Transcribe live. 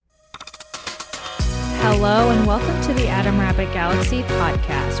Hello and welcome to the Adam Rabbit Galaxy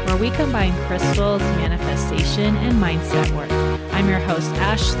podcast, where we combine crystals, manifestation, and mindset work. I'm your host,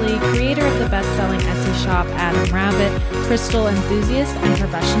 Ashley, creator of the best-selling Etsy shop, Adam Rabbit, crystal enthusiast, and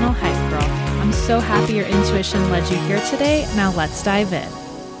professional hype girl. I'm so happy your intuition led you here today. Now let's dive in.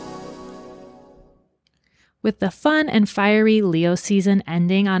 With the fun and fiery Leo season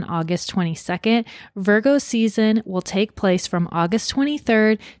ending on August 22nd, Virgo season will take place from August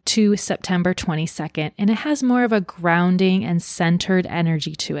 23rd to September 22nd, and it has more of a grounding and centered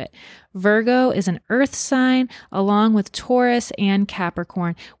energy to it. Virgo is an earth sign along with Taurus and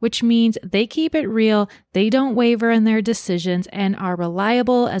Capricorn, which means they keep it real, they don't waver in their decisions, and are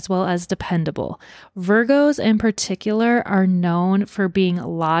reliable as well as dependable. Virgos in particular are known for being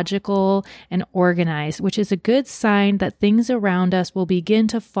logical and organized, which is a good sign that things around us will begin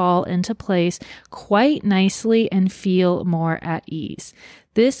to fall into place quite nicely and feel more at ease.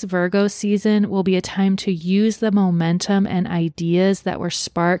 This Virgo season will be a time to use the momentum and ideas that were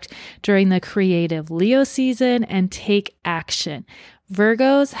sparked during the creative Leo season and take action.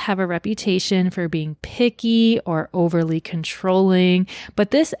 Virgos have a reputation for being picky or overly controlling,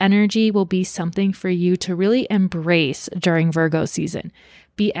 but this energy will be something for you to really embrace during Virgo season.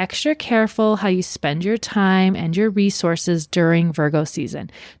 Be extra careful how you spend your time and your resources during Virgo season.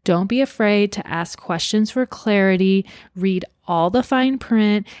 Don't be afraid to ask questions for clarity, read all the fine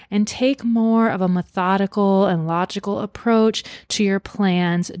print, and take more of a methodical and logical approach to your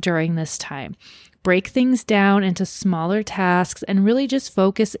plans during this time. Break things down into smaller tasks and really just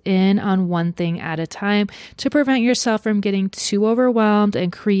focus in on one thing at a time to prevent yourself from getting too overwhelmed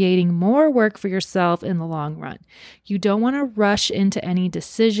and creating more work for yourself in the long run. You don't want to rush into any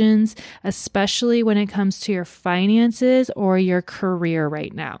decisions, especially when it comes to your finances or your career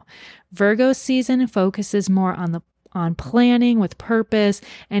right now. Virgo season focuses more on planning with purpose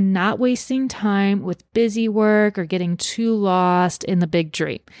and not wasting time with busy work or getting too lost in the big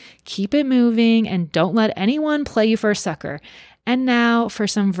dream. Keep it moving and don't let anyone play you for a sucker. And now for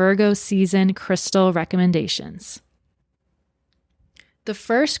some Virgo season crystal recommendations. The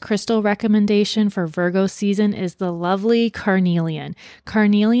first crystal recommendation for Virgo season is the lovely carnelian.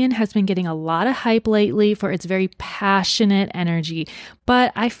 Carnelian has been getting a lot of hype lately for its very passionate energy,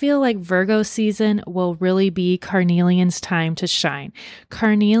 but I feel like Virgo season will really be carnelian's time to shine.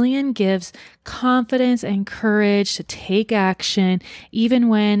 Carnelian gives confidence and courage to take action even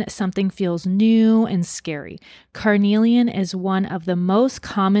when something feels new and scary. Carnelian is one of the most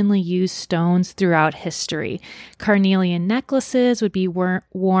commonly used stones throughout history. Carnelian necklaces would be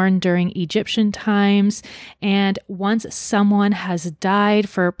worn during Egyptian times, and once someone has died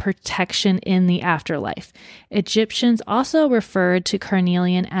for protection in the afterlife. Egyptians also referred to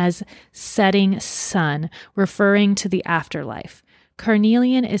carnelian as setting sun, referring to the afterlife.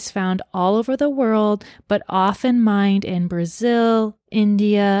 Carnelian is found all over the world, but often mined in Brazil,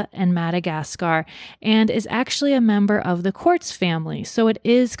 India, and Madagascar, and is actually a member of the quartz family, so it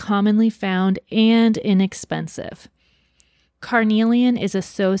is commonly found and inexpensive. Carnelian is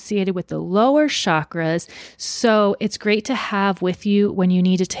associated with the lower chakras, so it's great to have with you when you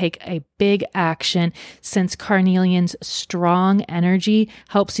need to take a big action, since carnelian's strong energy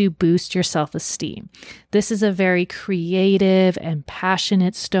helps you boost your self-esteem. This is a very creative and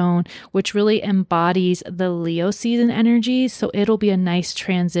passionate stone, which really embodies the Leo season energy, so it'll be a nice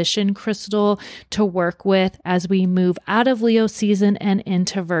transition crystal to work with as we move out of Leo season and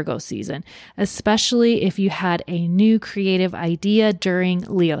into Virgo season, especially if you had a new creative idea during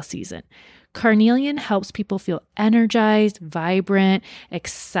Leo season. Carnelian helps people feel energized, vibrant,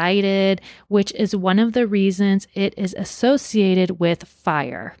 excited, which is one of the reasons it is associated with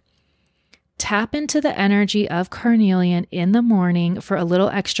fire. Tap into the energy of carnelian in the morning for a little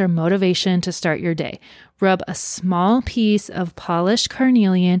extra motivation to start your day. Rub a small piece of polished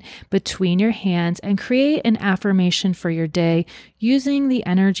carnelian between your hands and create an affirmation for your day using the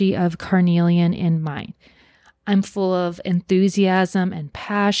energy of carnelian in mind. I'm full of enthusiasm and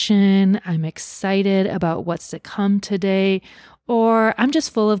passion. I'm excited about what's to come today. Or I'm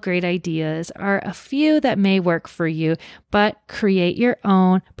just full of great ideas are a few that may work for you, but create your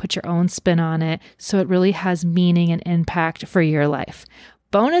own, put your own spin on it so it really has meaning and impact for your life.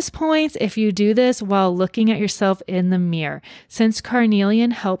 Bonus points if you do this while looking at yourself in the mirror. Since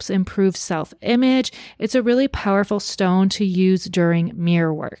carnelian helps improve self-image, it's a really powerful stone to use during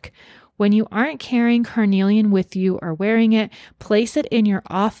mirror work. When you aren't carrying carnelian with you or wearing it, place it in your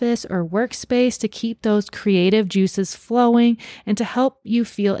office or workspace to keep those creative juices flowing and to help you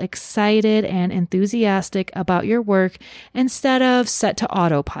feel excited and enthusiastic about your work instead of set to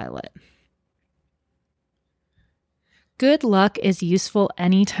autopilot. Good luck is useful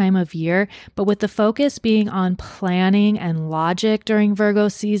any time of year, but with the focus being on planning and logic during Virgo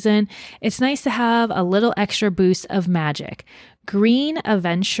season, it's nice to have a little extra boost of magic. Green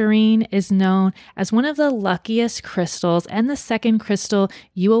aventurine is known as one of the luckiest crystals and the second crystal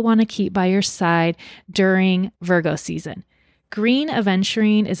you will want to keep by your side during Virgo season. Green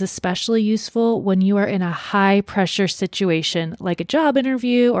aventurine is especially useful when you are in a high-pressure situation like a job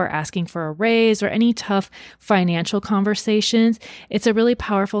interview or asking for a raise or any tough financial conversations. It's a really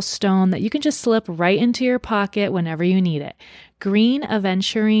powerful stone that you can just slip right into your pocket whenever you need it. Green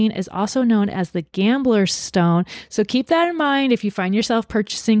aventurine is also known as the gambler's stone, so keep that in mind if you find yourself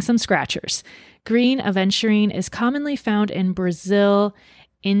purchasing some scratchers. Green aventurine is commonly found in Brazil,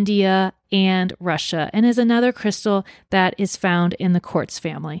 India, and Russia, and is another crystal that is found in the quartz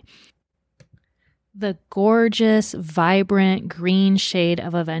family. The gorgeous, vibrant green shade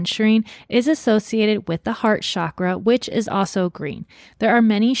of aventurine is associated with the heart chakra, which is also green. There are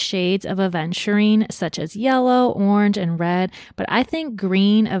many shades of aventurine, such as yellow, orange, and red, but I think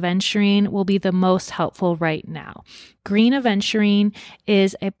green aventurine will be the most helpful right now. Green aventurine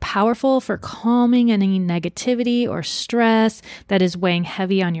is powerful for calming any negativity or stress that is weighing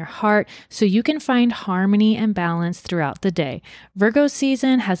heavy on your heart, so you can find harmony and balance throughout the day. Virgo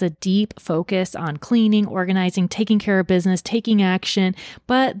season has a deep focus on cleaning, organizing, taking care of business, taking action,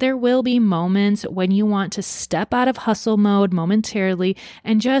 but there will be moments when you want to step out of hustle mode momentarily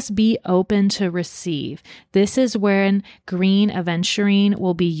and just be open to receive. This is when green aventurine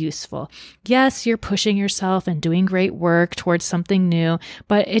will be useful. Yes, you're pushing yourself and doing great work towards something new,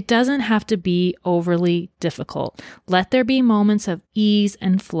 but it doesn't have to be overly difficult. Let there be moments of ease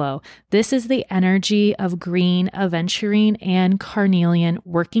and flow. This is the energy of green aventurine and carnelian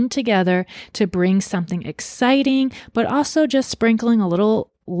working together to bring something exciting, but also just sprinkling a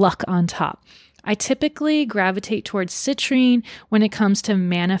little luck on top. I typically gravitate towards citrine when it comes to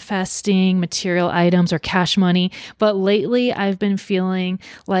manifesting material items or cash money, but lately I've been feeling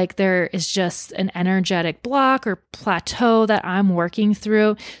like there is just an energetic block or plateau that I'm working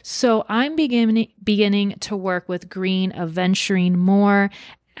through. So I'm beginning to work with green aventurine more,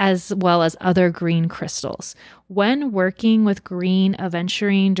 as well as other green crystals. When working with green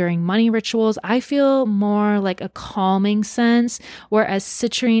aventurine during money rituals, I feel more like a calming sense, whereas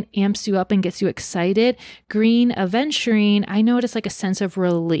citrine amps you up and gets you excited. Green aventurine, I notice like a sense of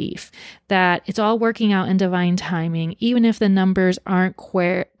relief that it's all working out in divine timing, even if the numbers aren't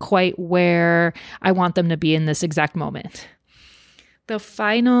quite where I want them to be in this exact moment. The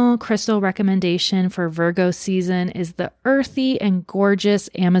final crystal recommendation for Virgo season is the earthy and gorgeous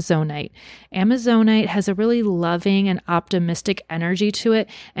Amazonite. Amazonite has a really loving and optimistic energy to it,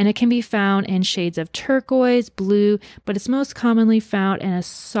 and it can be found in shades of turquoise, blue, but it's most commonly found in a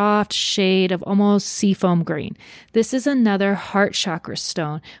soft shade of almost seafoam green. This is another heart chakra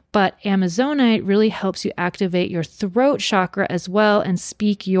stone, but Amazonite really helps you activate your throat chakra as well and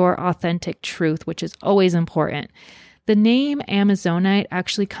speak your authentic truth, which is always important. The name Amazonite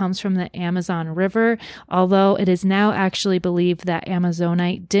actually comes from the Amazon River, although it is now actually believed that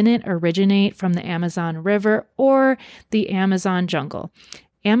Amazonite didn't originate from the Amazon River or the Amazon jungle.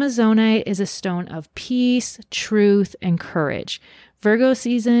 Amazonite is a stone of peace, truth, and courage. Virgo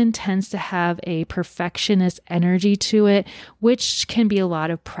season tends to have a perfectionist energy to it, which can be a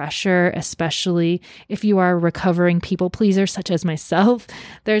lot of pressure, especially if you are a recovering people pleaser such as myself.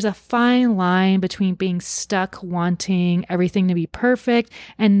 There's a fine line between being stuck wanting everything to be perfect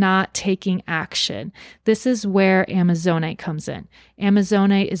and not taking action. This is where Amazonite comes in.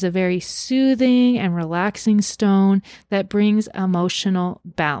 Amazonite is a very soothing and relaxing stone that brings emotional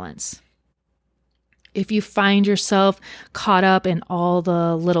balance. If you find yourself caught up in all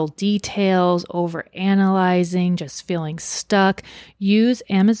the little details, over analyzing, just feeling stuck, use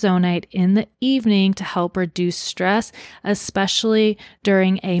Amazonite in the evening to help reduce stress, especially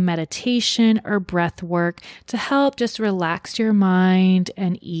during a meditation or breath work to help just relax your mind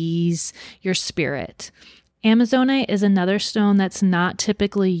and ease your spirit. Amazonite is another stone that's not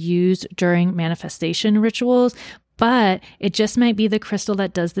typically used during manifestation rituals, but it just might be the crystal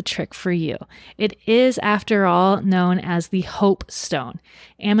that does the trick for you. It is, after all, known as the Hope Stone.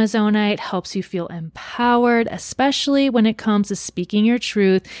 Amazonite helps you feel empowered, especially when it comes to speaking your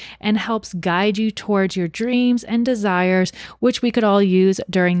truth, and helps guide you towards your dreams and desires, which we could all use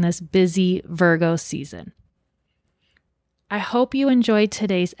during this busy Virgo season. I hope you enjoyed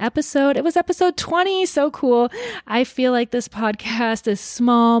today's episode. It was episode 20. So cool. I feel like this podcast is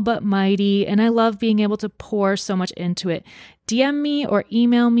small but mighty, and I love being able to pour so much into it. DM me or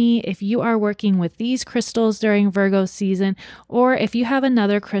email me if you are working with these crystals during Virgo season, or if you have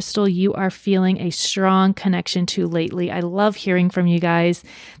another crystal you are feeling a strong connection to lately. I love hearing from you guys.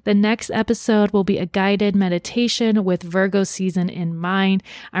 The next episode will be a guided meditation with Virgo season in mind.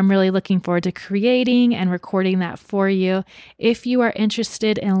 I'm really looking forward to creating and recording that for you. If you are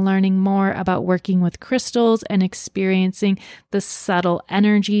interested in learning more about working with crystals and experiencing the subtle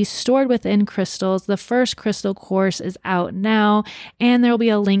energy stored within crystals, the first crystal course is out now, and there will be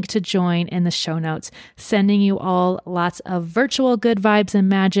a link to join in the show notes. Sending you all lots of virtual good vibes and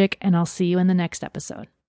magic, and I'll see you in the next episode.